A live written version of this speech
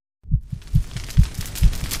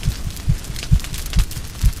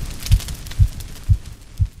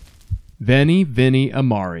Veni, Vini,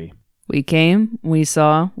 Amari. We came, we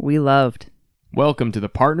saw, we loved. Welcome to the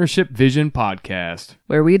Partnership Vision Podcast,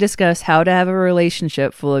 where we discuss how to have a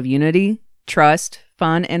relationship full of unity, trust,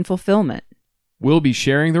 fun, and fulfillment. We'll be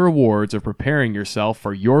sharing the rewards of preparing yourself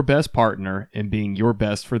for your best partner and being your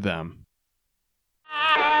best for them.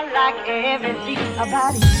 I like everything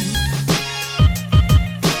about you.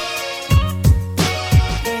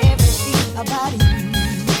 Everything about you.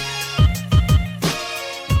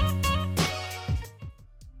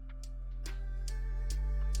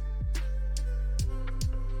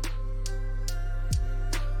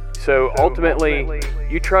 So ultimately,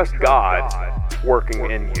 you trust God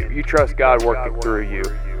working in you. You trust God working through you.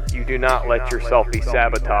 You do not let yourself be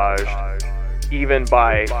sabotaged, even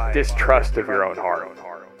by distrust of your own heart.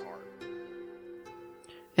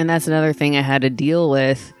 And that's another thing I had to deal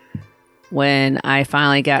with when I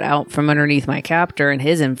finally got out from underneath my captor and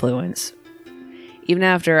his influence. Even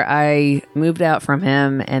after I moved out from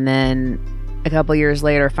him and then a couple years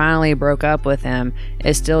later finally broke up with him,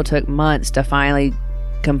 it still took months to finally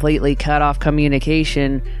completely cut off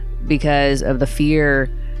communication because of the fear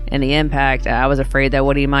and the impact. I was afraid that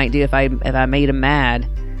what he might do if I made him mad,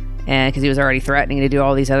 and because he was already threatening to do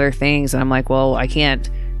all these other things, and I'm like, well, I can't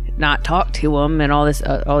not talk to him and all these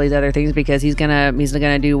other things because he's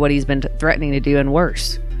gonna do what he's been threatening to do and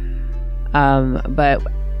worse. But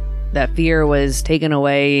that fear was taken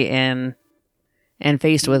away and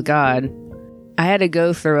faced with God. I had to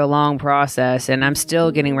go through a long process, and I'm still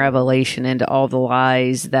getting revelation into all the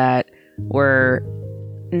lies that were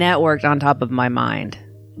networked on top of my mind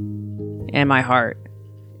and my heart,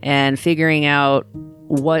 and figuring out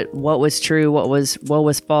what was true, what was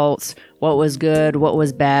false, what was good, what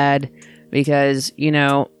was bad. Because, you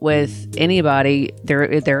know, with anybody,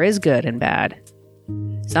 there is good and bad.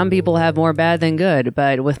 Some people have more bad than good,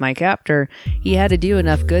 but with my captor, he had to do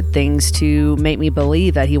enough good things to make me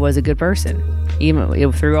believe that he was a good person.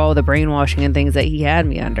 Even through all the brainwashing and things that he had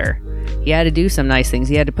me under. He had to do some nice things.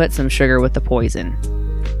 He had to put some sugar with the poison.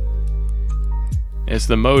 It's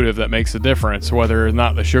the motive that makes the difference, whether or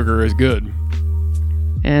not the sugar is good.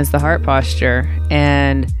 And it's the heart posture.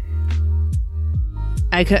 And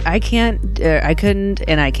I couldn't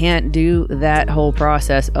and I can't do that whole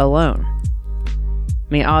process alone.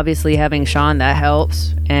 I mean, obviously having Sean, that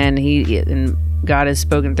helps, and God has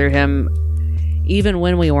spoken through him even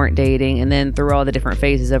when we weren't dating, and then through all the different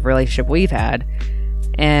phases of relationship we've had.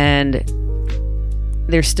 And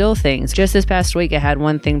there's still things. Just this past week, I had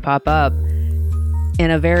one thing pop up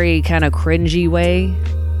in a very kind of cringy way,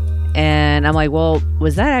 and I'm like, well,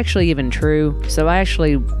 was that actually even true? So I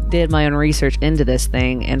actually did my own research into this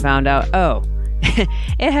thing and found out, oh,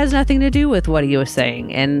 it has nothing to do with what he was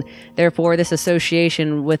saying, and therefore this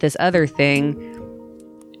association with this other thing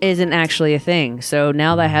isn't actually a thing. So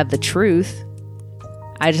now that I have the truth,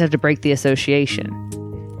 I just have to break the association.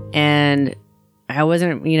 And I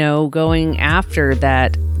wasn't, going after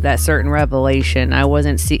that certain revelation. I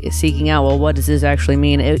wasn't seeking out, well, what does this actually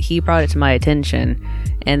mean? He brought it to my attention,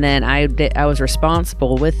 and then I was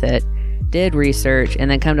responsible with it, did research,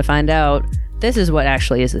 and then come to find out this is what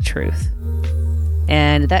actually is the truth.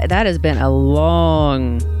 And that has been a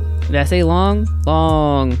long, did I say long,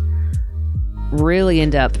 really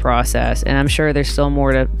in-depth process. And I'm sure there's still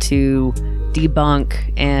more to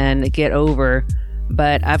debunk and get over,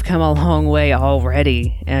 but I've come a long way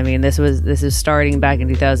already. I mean, this is starting back in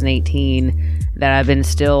 2018 that I've been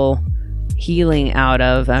still healing out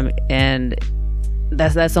of, and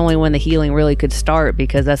that's only when the healing really could start,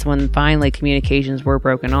 because that's when finally communications were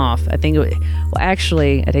broken off. I think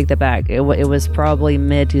I take that back. It was probably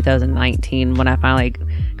mid 2019 when I finally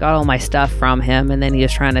got all my stuff from him, and then he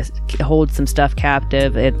was trying to hold some stuff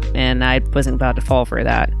captive, and I wasn't about to fall for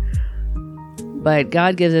that. But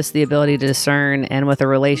God gives us the ability to discern, and with a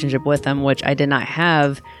relationship with him, which I did not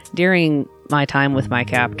have during my time with my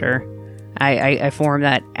captor, I formed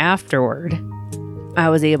that afterward. I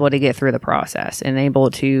was able to get through the process and able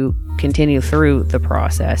to continue through the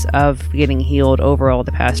process of getting healed over all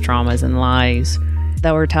the past traumas and lies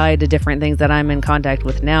that were tied to different things that I'm in contact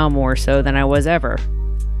with now more so than I was ever.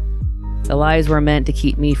 The lies were meant to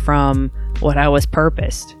keep me from what I was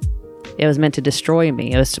purposed. It was meant to destroy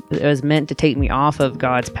me. It was meant to take me off of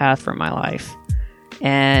God's path for my life,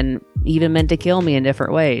 and even meant to kill me in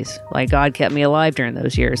different ways. Like, God kept me alive during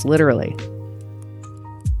those years, literally.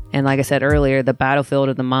 And like I said earlier, the battlefield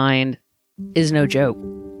of the mind is no joke.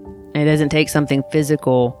 It doesn't take something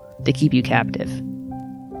physical to keep you captive.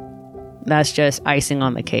 That's just icing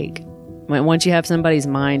on the cake. Once you have somebody's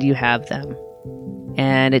mind, you have them.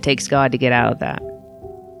 And it takes God to get out of that.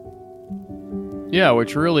 Yeah,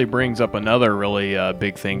 which really brings up another really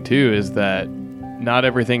big thing too, is that not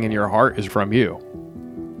everything in your heart is from you.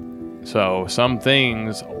 So some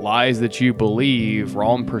things, lies that you believe,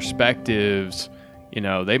 wrong perspectives,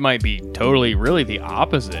 they might be totally really the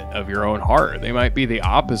opposite of your own heart. They might be the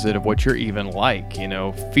opposite of what you're even like.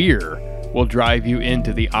 Fear will drive you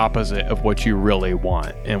into the opposite of what you really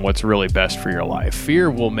want and what's really best for your life.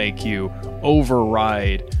 Fear will make you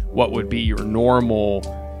override what would be your normal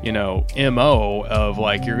MO of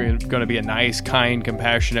like, you're going to be a nice, kind,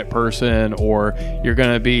 compassionate person, or you're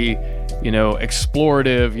going to be,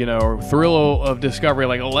 explorative, thrill of discovery,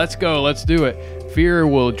 like, oh, let's go, let's do it. Fear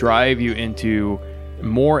will drive you into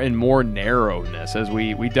more and more narrowness, as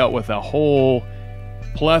we dealt with a whole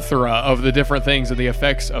plethora of the different things and the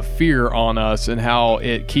effects of fear on us and how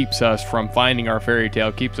it keeps us from finding our fairy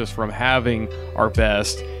tale, keeps us from having our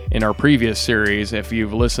best in our previous series. If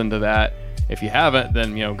you've listened to that, if you haven't,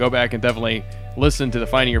 then go back and definitely listen to the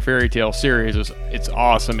Finding Your Fairy Tale series. It's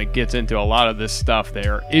awesome. It gets into a lot of this stuff.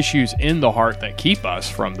 There are issues in the heart that keep us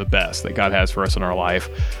from the best that God has for us in our life.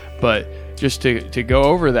 But just to go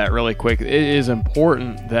over that really quick, it is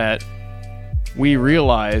important that we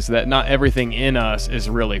realize that not everything in us is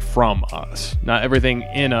really from us. Not everything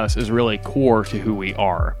in us is really core to who we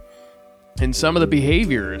are. And some of the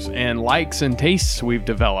behaviors and likes and tastes we've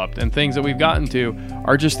developed and things that we've gotten to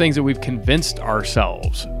are just things that we've convinced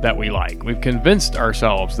ourselves that we like. We've convinced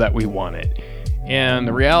ourselves that we want it. And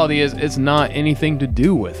the reality is, it's not anything to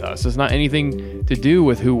do with us. It's not anything to do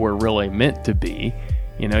with who we're really meant to be.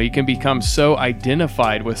 You can become so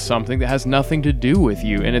identified with something that has nothing to do with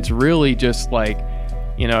you. And it's really just like,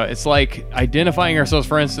 it's like identifying ourselves,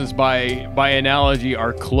 for instance, by analogy,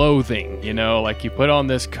 our clothing, like you put on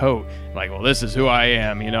this coat, like, well, this is who I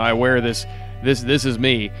am. I wear this is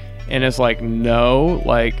me. And it's like, no,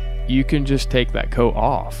 like, you can just take that coat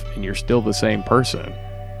off and you're still the same person.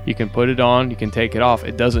 You can put it on, you can take it off.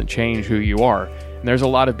 It doesn't change who you are. And there's a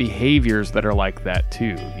lot of behaviors that are like that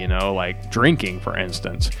too, like drinking, for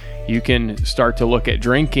instance. You can start to look at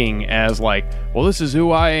drinking as like, well, this is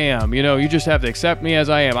who I am. You just have to accept me as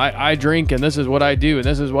I am. I drink and this is what I do and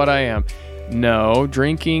this is what I am. No,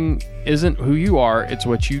 drinking isn't who you are. It's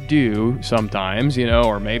what you do sometimes,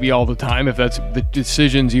 or maybe all the time if that's the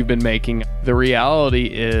decisions you've been making. The reality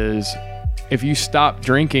is, if you stop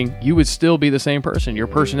drinking, you would still be the same person. Your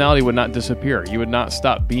personality would not disappear. You would not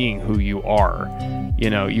stop being who you are.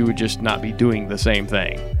 You would just not be doing the same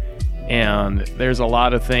thing. And there's a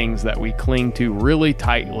lot of things that we cling to really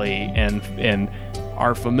tightly and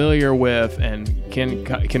are familiar with, and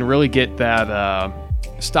can really get that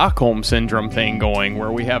Stockholm syndrome thing going,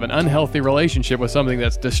 where we have an unhealthy relationship with something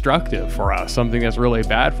that's destructive for us, something that's really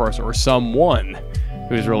bad for us, or someone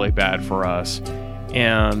who's really bad for us.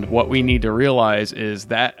 And what we need to realize is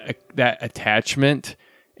that attachment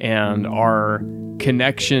and our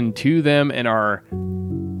connection to them and our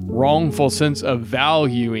wrongful sense of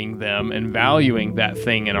valuing them and valuing that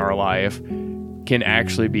thing in our life can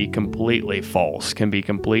actually be completely false, can be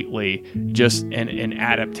completely just an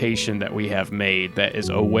adaptation that we have made that is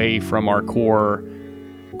away from our core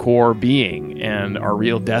being and our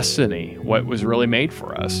real destiny, what was really made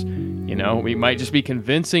for us. We might just be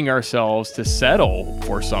convincing ourselves to settle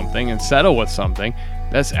for something and settle with something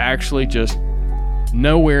that's actually just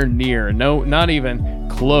nowhere near, not even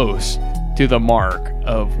close to the mark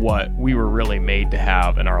of what we were really made to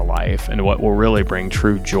have in our life and what will really bring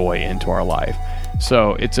true joy into our life.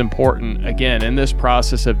 So it's important, again, in this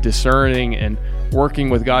process of discerning and working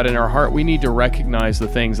with God in our heart, we need to recognize the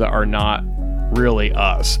things that are not really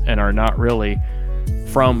us and are not really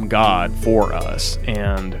from God for us.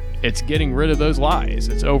 And it's getting rid of those lies.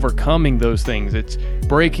 It's overcoming those things. It's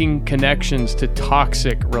breaking connections to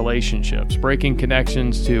toxic relationships, breaking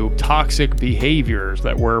connections to toxic behaviors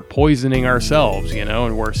that we're poisoning ourselves,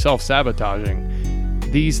 and we're self-sabotaging.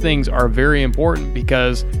 These things are very important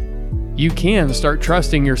because you can start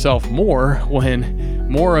trusting yourself more when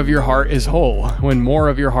more of your heart is whole, when more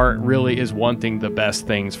of your heart really is wanting the best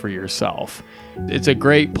things for yourself. It's a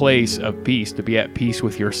great place of peace to be at peace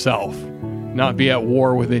with yourself, not be at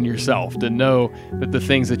war within yourself, to know that the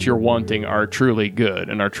things that you're wanting are truly good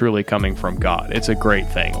and are truly coming from God. It's a great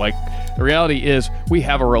thing. Like, the reality is, we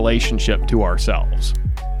have a relationship to ourselves.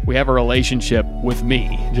 We have a relationship with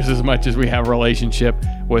me just as much as we have a relationship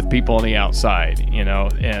with people on the outside,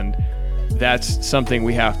 and that's something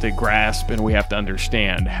we have to grasp and we have to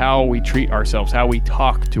understand. How we treat ourselves, how we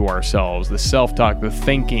talk to ourselves, the self-talk, the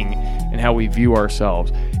thinking, and how we view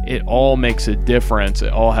ourselves. It all makes a difference.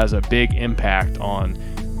 It all has a big impact on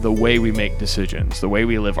the way we make decisions, the way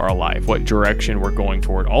we live our life, what direction we're going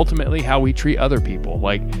toward, ultimately how we treat other people.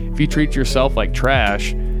 Like, if you treat yourself like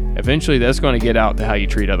trash, eventually that's going to get out to how you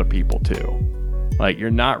treat other people too. Like,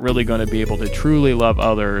 you're not really going to be able to truly love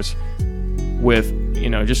others with,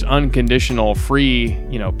 just unconditional, free,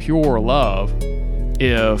 pure love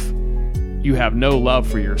if you have no love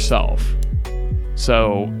for yourself.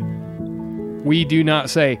 So we do not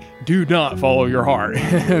say, do not follow your heart.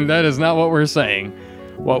 That is not what we're saying.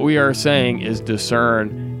 What we are saying is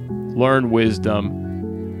discern, learn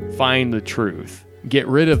wisdom, find the truth. Get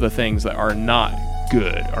rid of the things that are not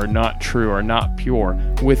good, are not true, are not pure,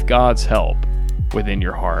 with God's help within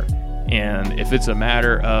your heart. And if it's a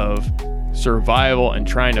matter of survival and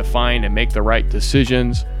trying to find and make the right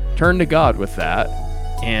decisions, turn to God with that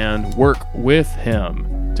and work with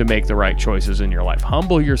Him to make the right choices in your life.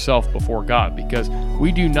 Humble yourself before God, because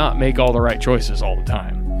we do not make all the right choices all the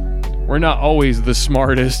time. We're not always the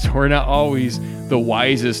smartest. We're not always the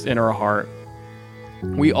wisest in our heart.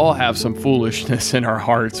 We all have some foolishness in our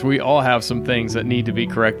hearts. We all have some things that need to be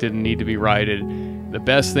corrected and need to be righted. The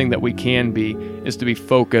best thing that we can be is to be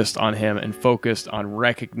focused on Him and focused on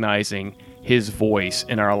recognizing His voice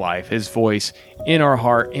in our life, His voice in our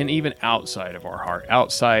heart, and even outside of our heart,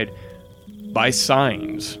 outside by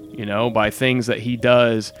signs, by things that He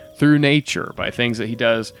does through nature, by things that He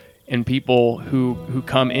does in people who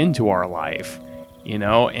come into our life,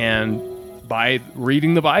 and by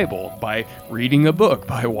reading the Bible, by reading a book,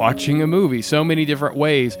 by watching a movie, so many different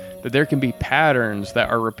ways that there can be patterns that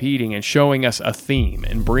are repeating and showing us a theme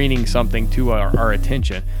and bringing something to our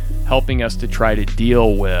attention, helping us to try to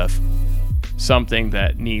deal with something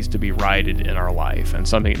that needs to be righted in our life and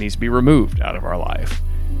something that needs to be removed out of our life.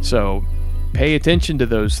 So pay attention to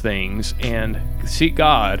those things and seek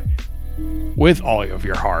God with all of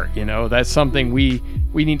your heart. That's something we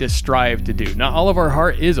need to strive to do. Not all of our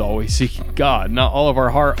heart is always seeking God. Not all of our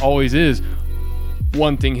heart always is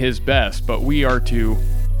wanting His best, but we are to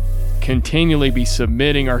continually be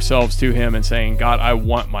submitting ourselves to Him and saying, God, I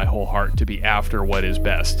want my whole heart to be after what is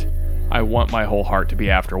best. I want my whole heart to be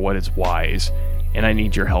after what is wise, and I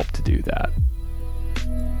need your help to do that.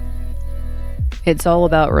 It's all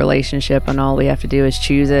about relationship, and all we have to do is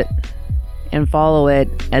choose it and follow it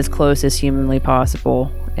as close as humanly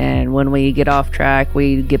possible. And when we get off track,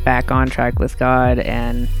 we get back on track with God,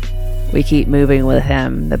 and we keep moving with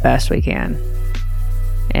Him the best we can.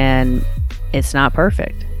 And it's not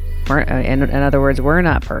perfect. In other words, we're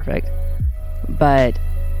not perfect, but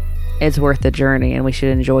it's worth the journey, and we should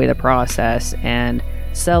enjoy the process and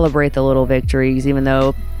celebrate the little victories, even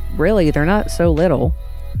though really they're not so little.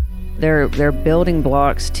 They're building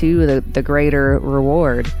blocks to the greater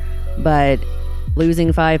reward. But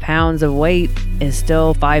losing 5 pounds of weight is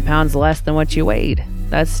still 5 pounds less than what you weighed.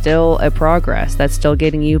 That's still a progress. That's still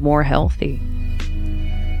getting you more healthy.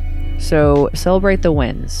 So celebrate the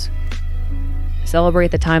wins.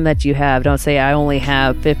 Celebrate the time that you have. Don't say, I only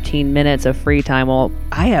have 15 minutes of free time. Well,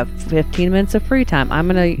 I have 15 minutes of free time. I'm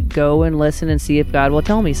going to go and listen and see if God will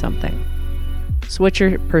tell me something. Switch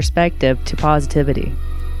your perspective to positivity.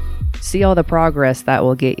 See all the progress that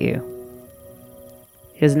will get you.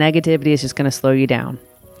 Because negativity is just going to slow you down.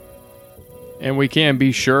 And we can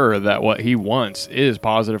be sure that what He wants is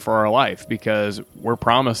positive for our life, because we're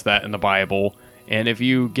promised that in the Bible. And if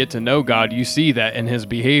you get to know God, you see that in His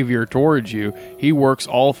behavior towards you. He works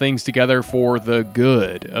all things together for the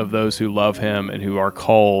good of those who love Him and who are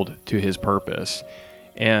called to His purpose.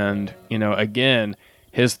 And, again,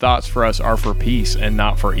 His thoughts for us are for peace and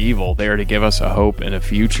not for evil. They are to give us a hope and a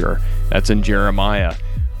future. That's in Jeremiah.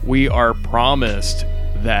 We are promised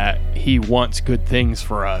that He wants good things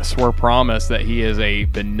for us. We're promised that He is a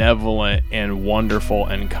benevolent and wonderful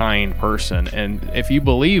and kind person. And if you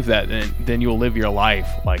believe that, then you'll live your life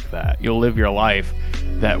like that. You'll live your life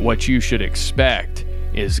that what you should expect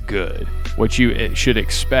is good. What you should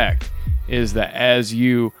expect is that as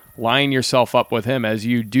you line yourself up with Him, as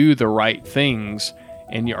you do the right things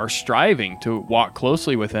and you are striving to walk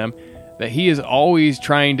closely with Him, that He is always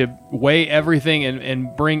trying to weigh everything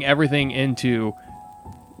and bring everything into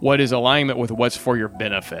what is alignment with what's for your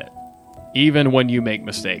benefit. Even when you make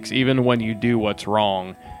mistakes, even when you do what's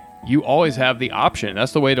wrong, you always have the option.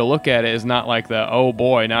 That's the way to look at it, is not like oh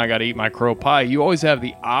boy, now I got to eat my crow pie. You always have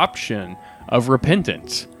the option of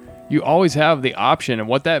repentance. You always have the option. And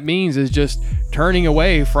what that means is just turning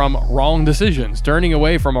away from wrong decisions, turning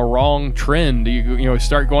away from a wrong trend. You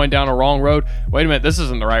start going down a wrong road. Wait a minute, this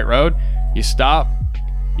isn't the right road. You stop,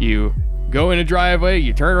 you go in a driveway,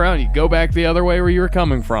 you turn around, you go back the other way where you were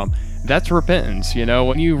coming from. That's repentance.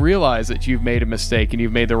 When you realize that you've made a mistake and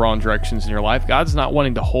you've made the wrong directions in your life, God's not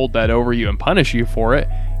wanting to hold that over you and punish you for it.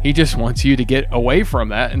 He just wants you to get away from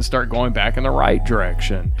that and start going back in the right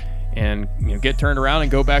direction, and get turned around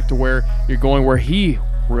and go back to where you're going, where he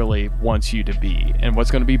really wants you to be and what's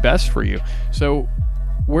going to be best for you. So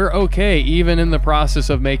we're okay even in the process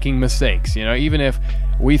of making mistakes. Even if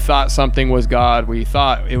we thought something was God, we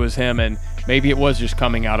thought it was him, and maybe it was just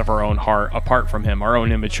coming out of our own heart apart from him, our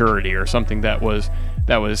own immaturity or something that was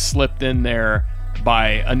slipped in there by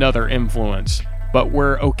another influence. But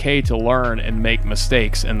we're okay to learn and make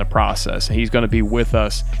mistakes in the process. He's going to be with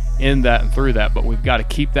us in that and through that. But we've got to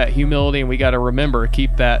keep that humility, and we got to remember,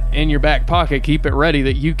 keep that in your back pocket, keep it ready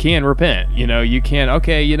that you can repent. You can,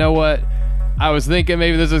 okay, you know what? I was thinking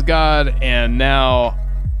maybe this is God, and now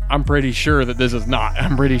I'm pretty sure that this is not.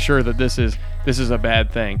 I'm pretty sure that this is a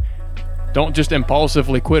bad thing. Don't just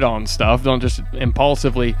impulsively quit on stuff. Don't just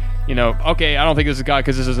impulsively, okay, I don't think this is God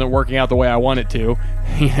because this isn't working out the way I want it to.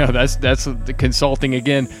 That's consulting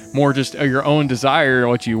again, more just your own desire,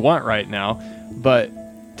 what you want right now. But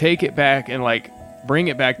take it back and bring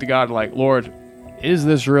it back to God. Lord, is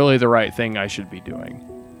this really the right thing I should be doing?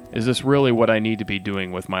 Is this really what I need to be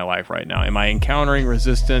doing with my life right now? Am I encountering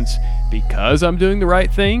resistance because I'm doing the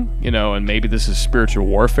right thing? And maybe this is spiritual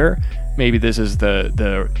warfare. Maybe this is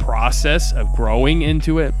the process of growing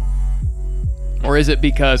into it. Or is it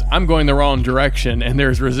because I'm going the wrong direction and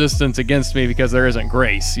there's resistance against me because there isn't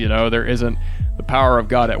grace? There isn't the power of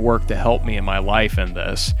God at work to help me in my life in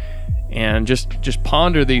this. And just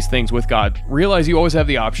ponder these things with God. Realize you always have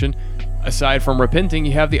the option. Aside from repenting,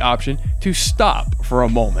 you have the option to stop for a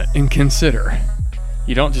moment and consider.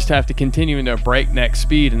 You don't just have to continue in a breakneck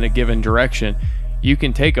speed in a given direction. You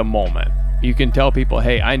can take a moment. You can tell people,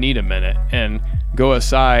 hey, I need a minute, and go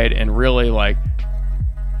aside and really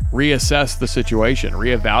reassess the situation,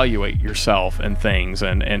 reevaluate yourself and things,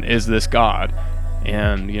 and is this God?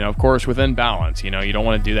 And, of course, within balance. You don't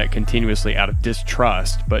want to do that continuously out of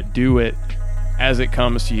distrust, but do it as it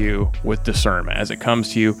comes to you with discernment, as it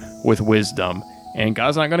comes to you with wisdom. And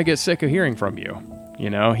God's not going to get sick of hearing from you.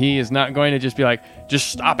 He is not going to just be like, just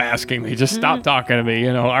stop asking me, just stop talking to me.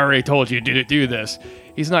 I already told you to do this.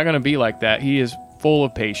 He's not going to be like that. He is full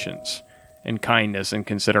of patience and kindness and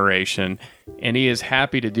consideration, and he is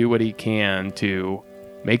happy to do what he can to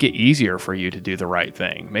make it easier for you to do the right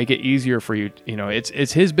thing. Make it easier for you.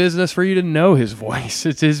 It's his business for you to know his voice.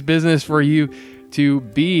 It's his business for you to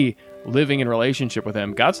be living in relationship with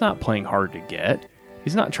him. God's not playing hard to get.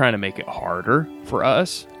 He's not trying to make it harder for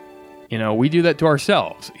us. We do that to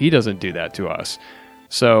ourselves. He doesn't do that to us.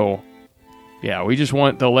 So, yeah, we just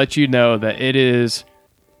want to let you know that it is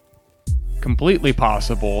completely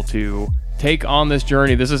possible to take on this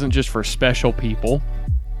journey. This isn't just for special people.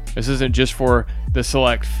 This isn't just for the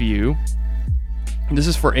select few. This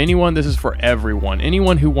is for anyone. This is for everyone.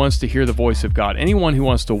 Anyone who wants to hear the voice of God. Anyone who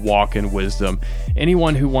wants to walk in wisdom.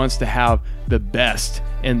 Anyone who wants to have the best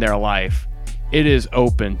in their life. It is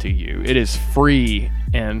open to you. It is free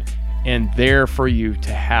and there for you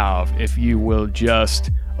to have if you will just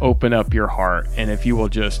open up your heart, and if you will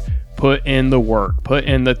just put in the work, put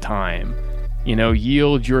in the time,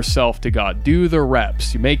 yield yourself to God. Do the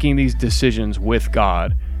reps. You're making these decisions with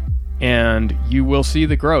God, and you will see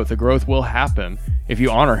the growth. The growth will happen if you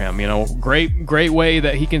honor him. Great way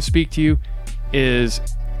that he can speak to you is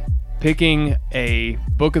picking a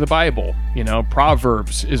book of the Bible.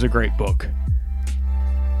 Proverbs is a great book.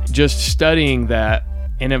 Just studying that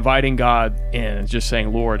and inviting God in and just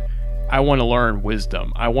saying, Lord, I want to learn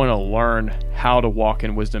wisdom. I want to learn how to walk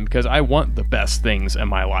in wisdom because I want the best things in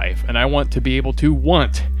my life, and I want to be able to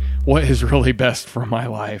want what is really best for my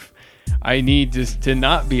life. I need to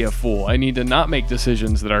not be a fool. I need to not make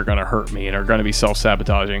decisions that are going to hurt me and are going to be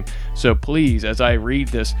self-sabotaging. So please, as I read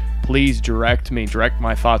this, please direct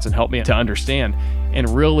my thoughts and help me to understand. And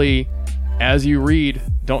really, as you read,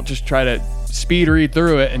 don't just try to speed read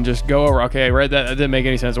through it and just go over, okay, I read that didn't make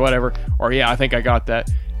any sense, whatever. Or yeah, I think I got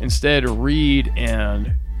that. Instead, read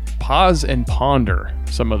and pause and ponder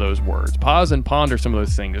some of those words. Pause and ponder some of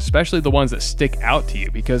those things, especially the ones that stick out to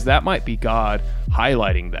you, because that might be God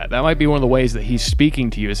highlighting that. That might be one of the ways that he's speaking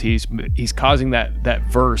to you, is he's causing that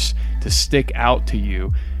verse to stick out to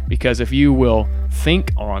you. Because if you will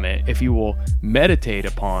think on it, if you will meditate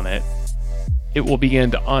upon it, it will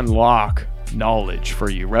begin to unlock knowledge for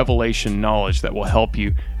you, revelation knowledge that will help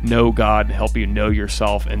you know God, help you know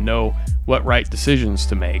yourself, and know what right decisions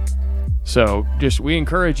to make. So we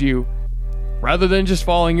encourage you, rather than just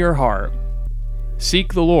following your heart,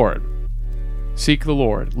 seek the Lord. Seek the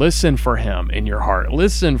Lord. Listen for him in your heart.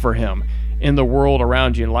 Listen for him in the world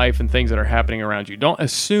around you, in life and things that are happening around you. Don't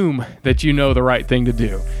assume that you know the right thing to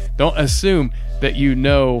do. Don't assume that you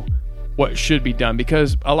know what should be done.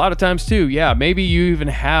 Because a lot of times too, yeah, maybe you even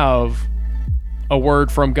have a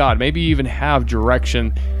word from God. Maybe you even have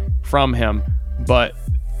direction from him, but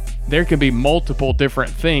there can be multiple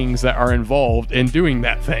different things that are involved in doing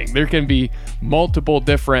that thing. There can be multiple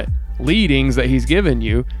different leadings that he's given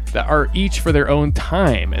you that are each for their own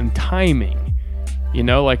time and timing. You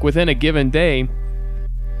know, like within a given day,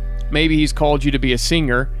 maybe he's called you to be a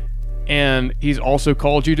singer, and he's also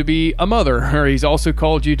called you to be a mother, or he's also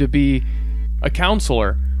called you to be a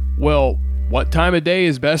counselor. Well, what time of day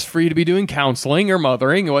is best for you to be doing counseling or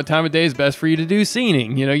mothering, and what time of day is best for you to do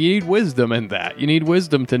singing? You know, you need wisdom in that. You need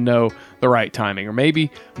wisdom to know the right timing. Or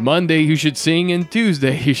maybe Monday you should sing and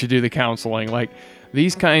Tuesday you should do the counseling. Like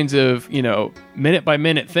these kinds of, you know, minute by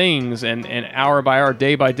minute things and hour by hour,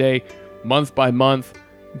 day by day, month by month,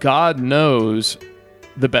 God knows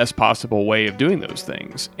the best possible way of doing those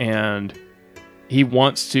things. And he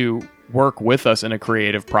wants to work with us in a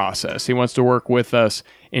creative process. He wants to work with us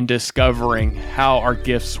in discovering how our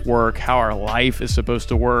gifts work, how our life is supposed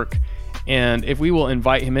to work. And if we will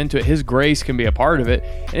invite him into it, his grace can be a part of it.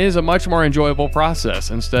 It is a much more enjoyable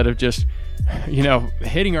process instead of just, you know,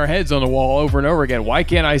 hitting our heads on the wall over and over again. Why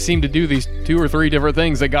can't I seem to do these 2 or 3 different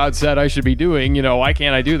things that God said I should be doing? You know, why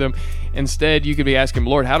can't I do them? Instead, you could be asking,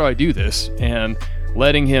 Lord, how do I do this? And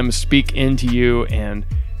letting him speak into you. And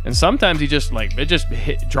sometimes he just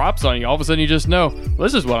drops on you. All of a sudden you just know,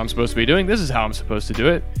 this is what I'm supposed to be doing. This is how I'm supposed to do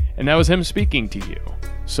it. And that was him speaking to you.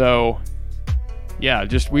 So yeah,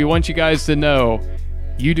 we want you guys to know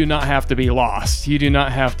you do not have to be lost. You do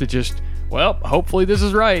not have to just, well, hopefully this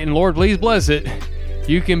is right and Lord, please bless it.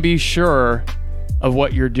 You can be sure of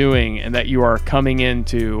what you're doing and that you are coming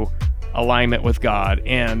into alignment with God.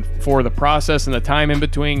 And for the process and the time in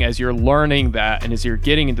between, as you're learning that and as you're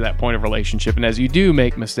getting into that point of relationship, and as you do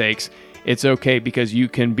make mistakes, it's okay, because you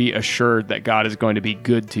can be assured that God is going to be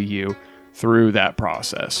good to you through that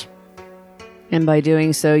process. And by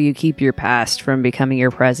doing so, you keep your past from becoming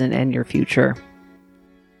your present and your future.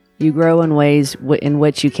 You grow in ways in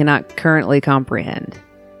which you cannot currently comprehend,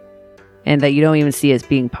 and that you don't even see as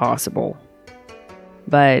being possible.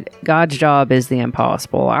 But God's job is the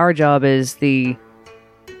impossible. Our job is the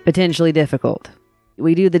potentially difficult.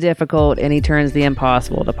 We do the difficult, and he turns the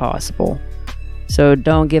impossible to possible. So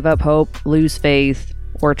don't give up hope, lose faith,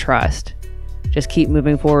 or trust. Just keep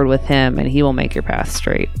moving forward with him, and he will make your path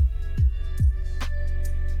straight.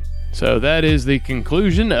 So that is the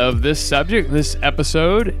conclusion of this subject, this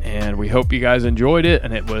episode, and we hope you guys enjoyed it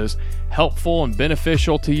and it was helpful and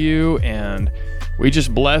beneficial to you, and we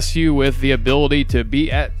just bless you with the ability to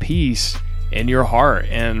be at peace in your heart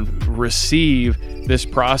and receive this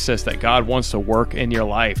process that God wants to work in your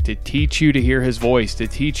life, to teach you to hear his voice, to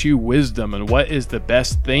teach you wisdom and what is the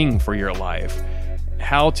best thing for your life,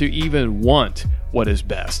 how to even want what is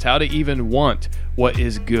best, how to even want what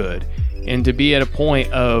is good, and to be at a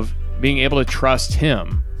point of being able to trust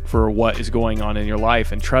him for what is going on in your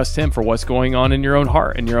life and trust him for what's going on in your own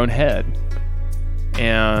heart, in your own head.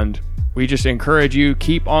 And we just encourage you,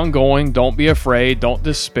 keep on going. Don't be afraid. Don't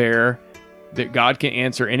despair. That God can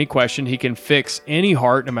answer any question. He can fix any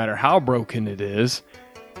heart, no matter how broken it is.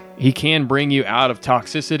 He can bring you out of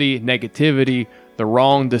toxicity, negativity, the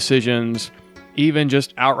wrong decisions, even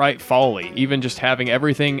just outright folly, even just having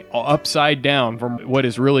everything upside down from what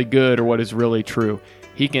is really good or what is really true.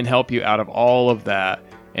 He can help you out of all of that,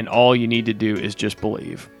 and all you need to do is just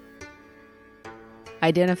believe.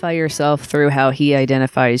 Identify yourself through how he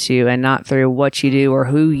identifies you, and not through what you do or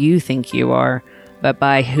who you think you are, but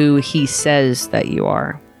by who he says that you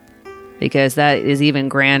are. Because that is even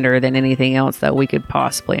grander than anything else that we could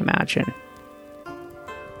possibly imagine.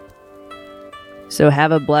 So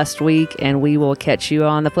have a blessed week, and we will catch you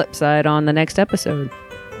on the flip side on the next episode.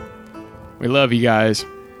 We love you guys.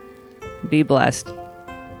 Be blessed.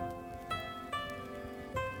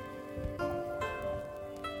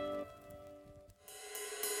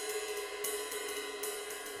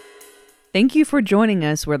 Thank you for joining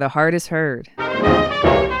us where the heart is heard.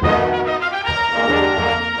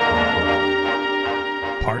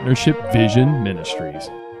 Partnership Vision Ministries.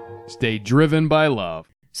 Stay driven by love,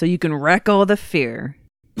 so you can wreck all the fear.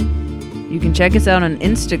 You can check us out on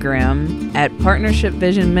Instagram at Partnership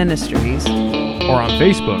Vision Ministries, or on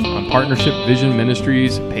Facebook on Partnership Vision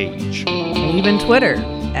Ministries page, and even Twitter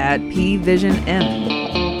at PVisionM.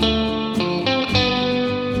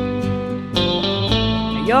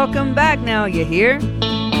 Y'all come back now, you hear?